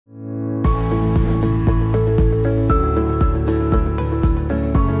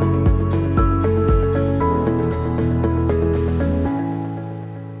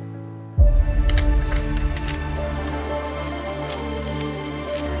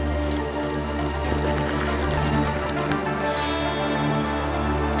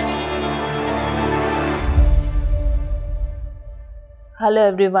Hello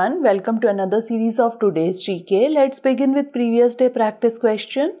everyone, welcome to another series of today's GK. Let's begin with previous day practice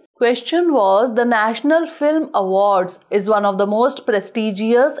question. Question was, the National Film Awards is one of the most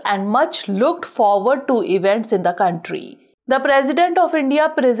prestigious and much looked forward to events in the country. The President of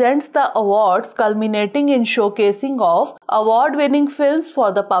India presents the awards culminating in showcasing of award-winning films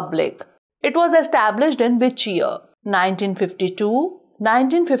for the public. It was established in which year? 1952,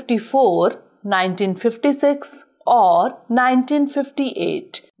 1954, 1956 or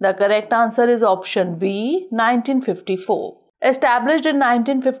 1958. The correct answer is option B, 1954. Established in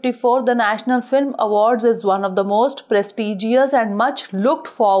 1954, the National Film Awards is one of the most prestigious and much looked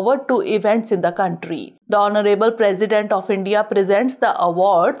forward to events in the country. The Honorable President of India presents the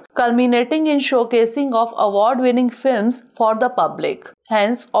awards, culminating in showcasing of award-winning films for the public.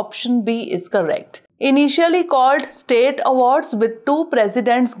 Hence, option B is correct. Initially called State Awards with 2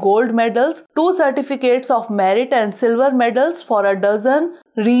 President's Gold Medals, 2 Certificates of Merit and Silver Medals for a dozen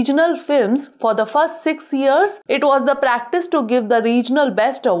regional films for the first 6 years, it was the practice to give the Regional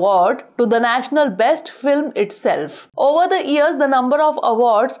Best Award to the National Best Film itself. Over the years, the number of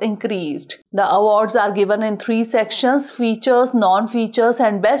awards increased. The awards are given in 3 sections: features, non-features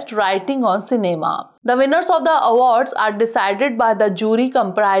and best writing on cinema. The winners of the awards are decided by the jury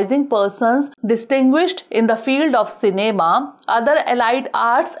comprising persons distinguished in the field of cinema, other allied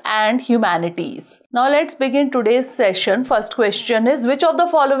arts and humanities. Now let's begin today's session. First question is, which of the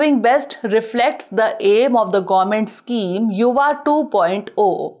following best reflects the aim of the government scheme YUVA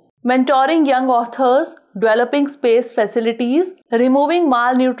 2.0? Mentoring young authors, developing space facilities, removing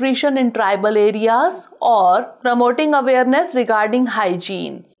malnutrition in tribal areas, or promoting awareness regarding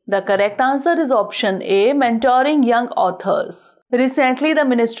hygiene. The correct answer is option A, mentoring young authors. Recently, the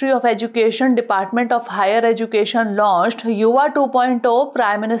Ministry of Education, Department of Higher Education launched YUVA 2.0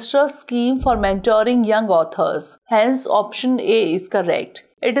 Prime Minister's scheme for mentoring young authors. Hence, option A is correct.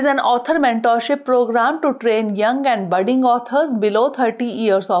 It is an author mentorship program to train young and budding authors below 30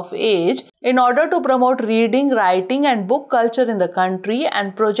 years of age in order to promote reading, writing and book culture in the country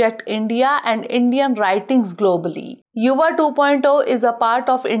and project India and Indian writings globally. YUVA 2.0 is a part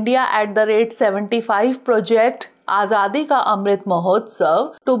of India @ 75 project Azadi Ka Amrit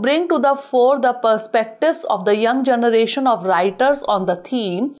Mahotsav to bring to the fore the perspectives of the young generation of writers on the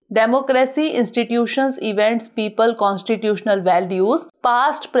theme Democracy, Institutions, Events, People, Constitutional Values,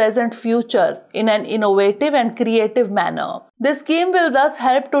 Past, Present, Future in an innovative and creative manner. This scheme will thus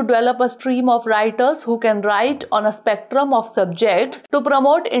help to develop a stream of writers who can write on a spectrum of subjects to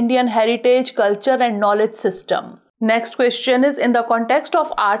promote Indian heritage, culture and knowledge system. Next question is, in the context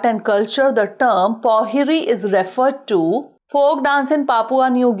of art and culture, the term Powhiri is referred to folk dance in Papua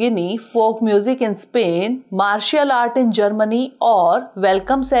New Guinea, folk music in Spain, martial art in Germany or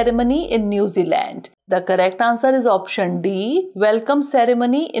welcome ceremony in New Zealand. The correct answer is option D, welcome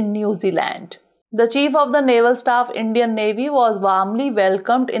ceremony in New Zealand. The Chief of the Naval Staff Indian Navy was warmly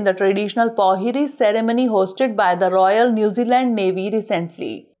welcomed in the traditional Powhiri ceremony hosted by the Royal New Zealand Navy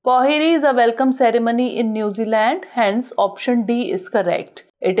recently. Powhiri is a welcome ceremony in New Zealand, hence option D is correct.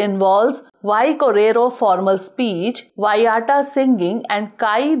 It involves Waikorero formal speech, Waiata singing and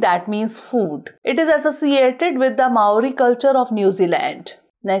Kai that means food. It is associated with the Maori culture of New Zealand.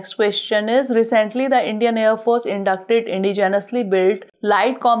 Next question is, recently the Indian Air Force inducted indigenously built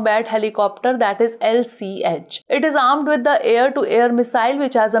light combat helicopter, that is LCH. It is armed with the air-to-air missile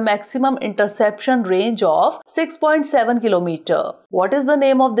which has a maximum interception range of 6.7 km. What is the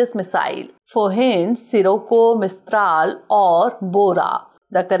name of this missile? For hints, Sirocco, Mistral or Bora.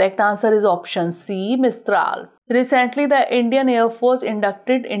 The correct answer is option C, Mistral. Recently, the Indian Air Force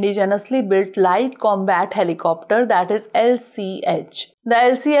inducted indigenously built light combat helicopter, that is LCH. The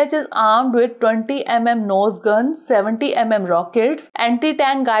LCH is armed with 20 mm nose gun, 70 mm rockets,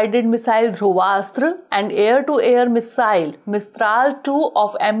 anti-tank guided missile Dhruvastra and air-to-air missile Mistral 2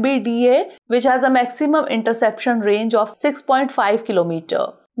 of MBDA, which has a maximum interception range of 6.5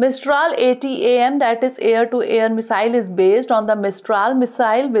 km. Mistral ATAM, that is air-to-air missile, is based on the Mistral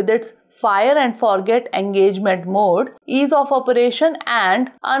missile with its fire and forget engagement mode, ease of operation and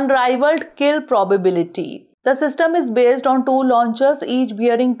unrivaled kill probability. The system is based on 2 launchers, each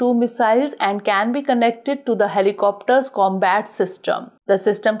bearing 2 missiles and can be connected to the helicopter's combat system. The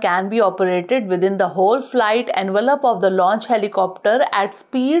system can be operated within the whole flight envelope of the launch helicopter at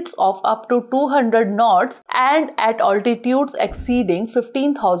speeds of up to 200 knots and at altitudes exceeding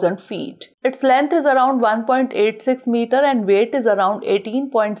 15,000 feet. Its length is around 1.86 meter and weight is around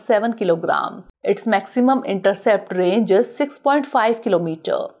 18.7 kg. Its maximum intercept range is 6.5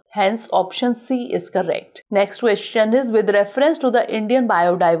 km. Hence, option C is correct. Next question is, with reference to the Indian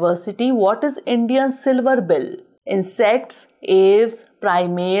biodiversity, what is Indian silverbill? insects, aves,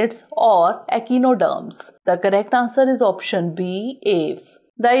 primates, or echinoderms? The correct answer is option B, aves.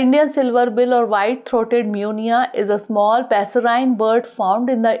 The Indian silverbill or white-throated munia is a small passerine bird found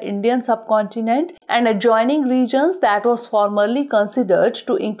in the Indian subcontinent and adjoining regions that was formerly considered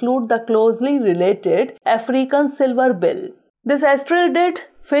to include the closely related African silverbill. This astral-did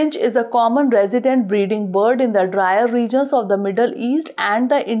finch is a common resident breeding bird in the drier regions of the Middle East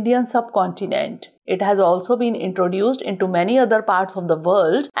and the Indian subcontinent. It has also been introduced into many other parts of the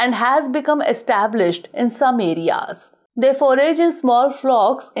world and has become established in some areas. They forage in small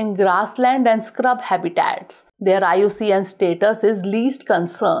flocks in grassland and scrub habitats. Their IUCN status is least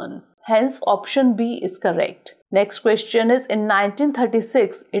concern. Hence, option B is correct. Next question is, in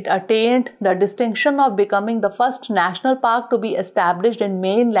 1936, it attained the distinction of becoming the first national park to be established in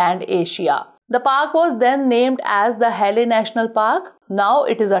mainland Asia. The park was then named as the 𝐃𝐫𝐢𝐬𝐡𝐭𝐢 National Park. Now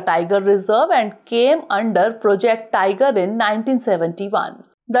it is a tiger reserve and came under Project Tiger in 1971.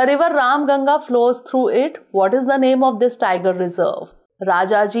 The river Ramganga flows through it. What is the name of this tiger reserve?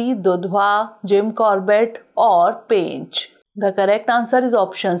 Rajaji, Dudhwa, Jim Corbett, or Painch? The correct answer is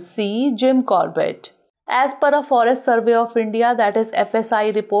option C, Jim Corbett. As per a Forest Survey of India, that is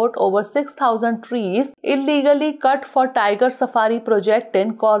FSI report, over 6,000 trees illegally cut for Tiger Safari project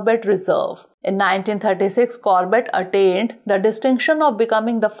in Corbett Reserve. In 1936, Corbett attained the distinction of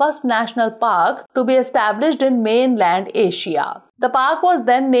becoming the first national park to be established in mainland Asia. The park was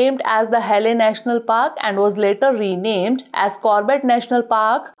then named as the 𝐃𝐫𝐢𝐬𝐡𝐭𝐢 National Park and was later renamed as Corbett National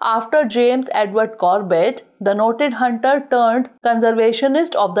Park after James Edward Corbett, the noted hunter turned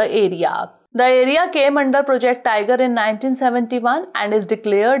conservationist of the area. The area came under Project Tiger in 1971 and is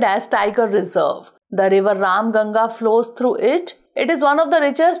declared as Tiger Reserve. The river Ramganga flows through it. It is one of the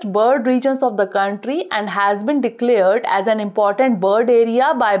richest bird regions of the country and has been declared as an important bird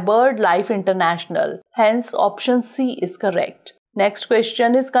area by BirdLife International. Hence, option C is correct. Next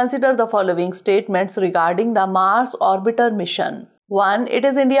question is, consider the following statements regarding the Mars Orbiter mission. 1. It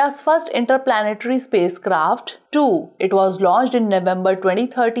is India's first interplanetary spacecraft. 2. It was launched in November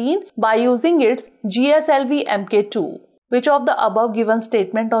 2013 by using its GSLV Mk2. Which of the above given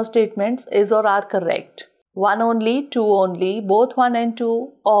statement or statements is or are correct? 1 only, 2 only, both 1 and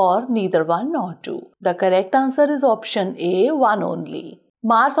 2, or neither 1 nor 2? The correct answer is option A, 1 only.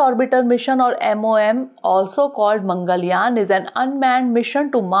 Mars Orbiter Mission or MOM, also called Mangalyaan, is an unmanned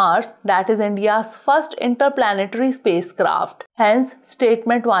mission to Mars that is India's first interplanetary spacecraft. Hence,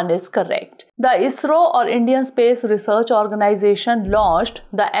 statement 1 is correct. The ISRO or Indian Space Research Organization launched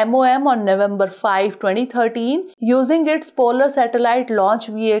the MOM on November 5, 2013 using its Polar Satellite Launch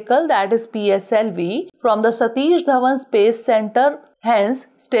Vehicle, that is PSLV, from the Satish Dhawan Space Center. Hence,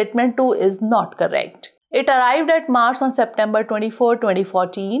 statement 2 is not correct. It arrived at Mars on September 24,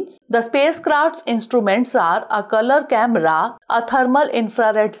 2014. The spacecraft's instruments are a color camera, a thermal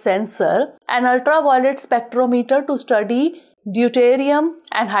infrared sensor, an ultraviolet spectrometer to study deuterium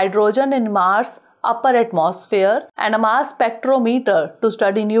and hydrogen in Mars' upper atmosphere, and a mass spectrometer to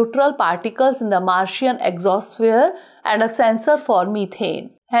study neutral particles in the Martian exosphere, and a sensor for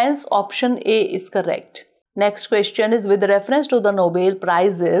methane. Hence, option A is correct. Next question is, with reference to the Nobel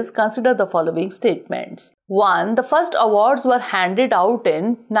Prizes, consider the following statements. 1. The first awards were handed out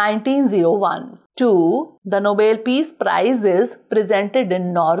in 1901. 2. The Nobel Peace Prize is presented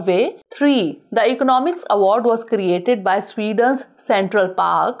in Norway. 3. The Economics Award was created by Sweden's Central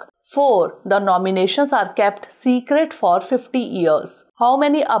Park. 4. The nominations are kept secret for 50 years. How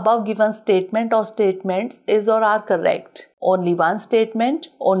many above given statement or statements is or are correct? Only 1 statement,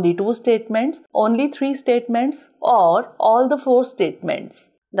 only 2 statements, only 3 statements, or all the 4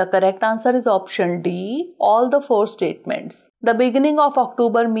 statements? The correct answer is option D, all the 4 statements. The beginning of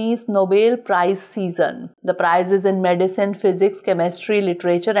October means Nobel Prize season. The prizes in medicine, physics, chemistry,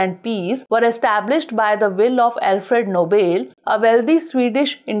 literature and peace were established by the will of Alfred Nobel, a wealthy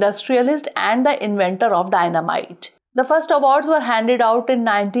Swedish industrialist and the inventor of dynamite. The first awards were handed out in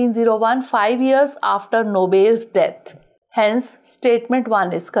 1901, 5 years after Nobel's death. Hence, statement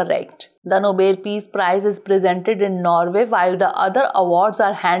 1 is correct. The Nobel Peace Prize is presented in Norway while the other awards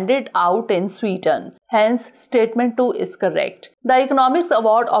are handed out in Sweden. Hence, statement 2 is correct. The Economics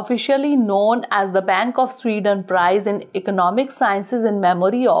Award, officially known as the Bank of Sweden Prize in Economic Sciences in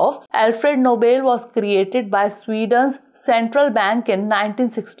memory of Alfred Nobel, was created by Sweden's central bank in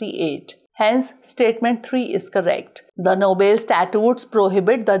 1968. Hence, statement 3 is correct. The Nobel statutes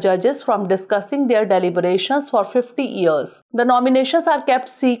prohibit the judges from discussing their deliberations for 50 years. The nominations are kept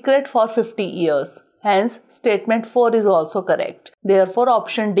secret for 50 years. Hence, statement 4 is also correct. Therefore,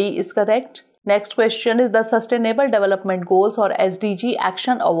 option D is correct. Next question is the Sustainable Development Goals or SDG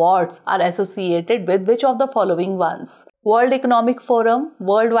Action Awards are associated with which of the following ones? World Economic Forum,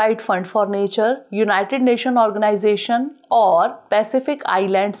 Worldwide Fund for Nature, United Nations Organization, or Pacific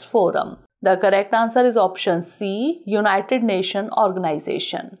Islands Forum. The correct answer is option C, United Nations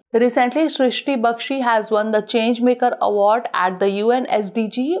Organization. Recently, Drishti IAS has won the Changemaker Award at the UN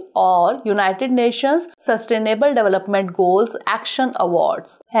SDG or United Nations Sustainable Development Goals Action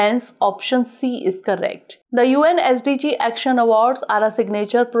Awards. Hence, option C is correct. The UN SDG Action Awards are a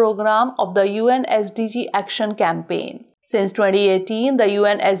signature program of the UN SDG Action Campaign. Since 2018, the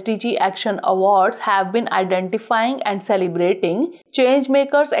UN SDG Action Awards have been identifying and celebrating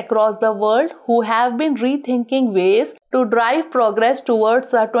changemakers across the world who have been rethinking ways to drive progress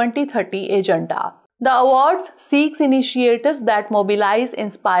towards the 2030 Agenda. The awards seeks initiatives that mobilize,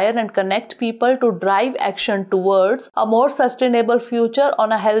 inspire, and connect people to drive action towards a more sustainable future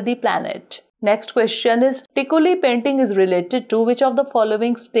on a healthy planet. Next question is, Tikuli painting is related to which of the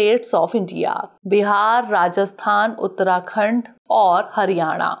following states of India? Bihar, Rajasthan, Uttarakhand, or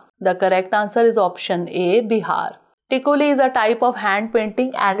Haryana? The correct answer is option A, Bihar. Tikuli is a type of hand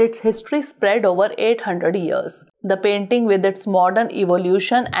painting and its history spread over 800 years. The painting with its modern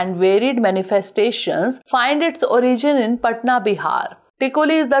evolution and varied manifestations find its origin in Patna, Bihar.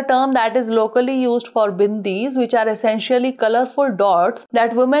 Tikuli is the term that is locally used for bindis, which are essentially colorful dots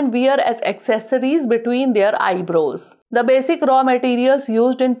that women wear as accessories between their eyebrows. The basic raw materials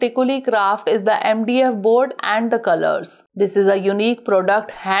used in Tikuli craft is the MDF board and the colors. This is a unique product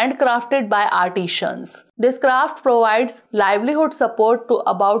handcrafted by artisans. This craft provides livelihood support to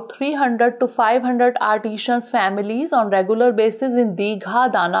about 300 to 500 artisans' families on regular basis in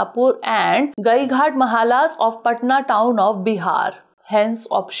Digha, Danapur and 𝐾𝐫𝐢𝐬𝐡𝐭𝐢 mahalas of Patna town of Bihar. Hence,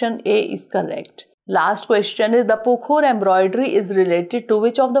 option A is correct. Last question is, the Pukhoor Embroidery is related to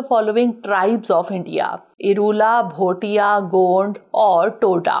which of the following tribes of India? Irula, Bhotia, Gond, or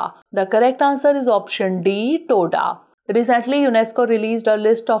Toda? The correct answer is option D, Toda. Recently, UNESCO released a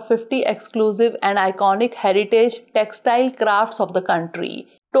list of 50 exclusive and iconic heritage textile crafts of the country.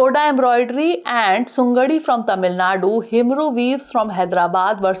 Toda embroidery and Sungadi from Tamil Nadu, Himru weaves from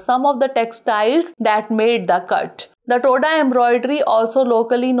Hyderabad were some of the textiles that made the cut. The Toda embroidery, also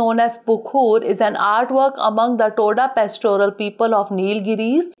locally known as Pukhoor, is an artwork among the Toda pastoral people of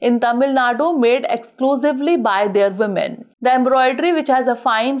Nilgiris in Tamil Nadu made exclusively by their women. The embroidery, which has a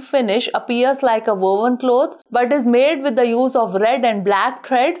fine finish, appears like a woven cloth but is made with the use of red and black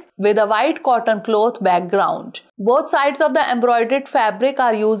threads with a white cotton cloth background. Both sides of the embroidered fabric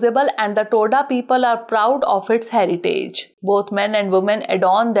are usable and the Toda people are proud of its heritage. Both men and women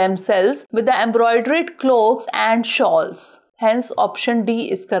adorn themselves with the embroidered cloaks and shawls. Hence, option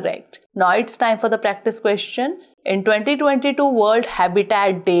D is correct. Now it's time for the practice question. In 2022, World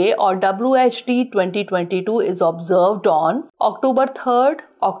Habitat Day or WHD 2022 is observed on October 3rd,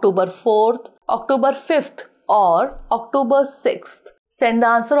 October 4th, October 5th or October 6th. Send the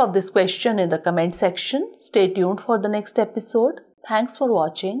answer of this question in the comment section. Stay tuned for the next episode. Thanks for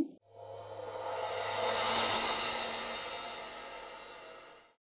watching.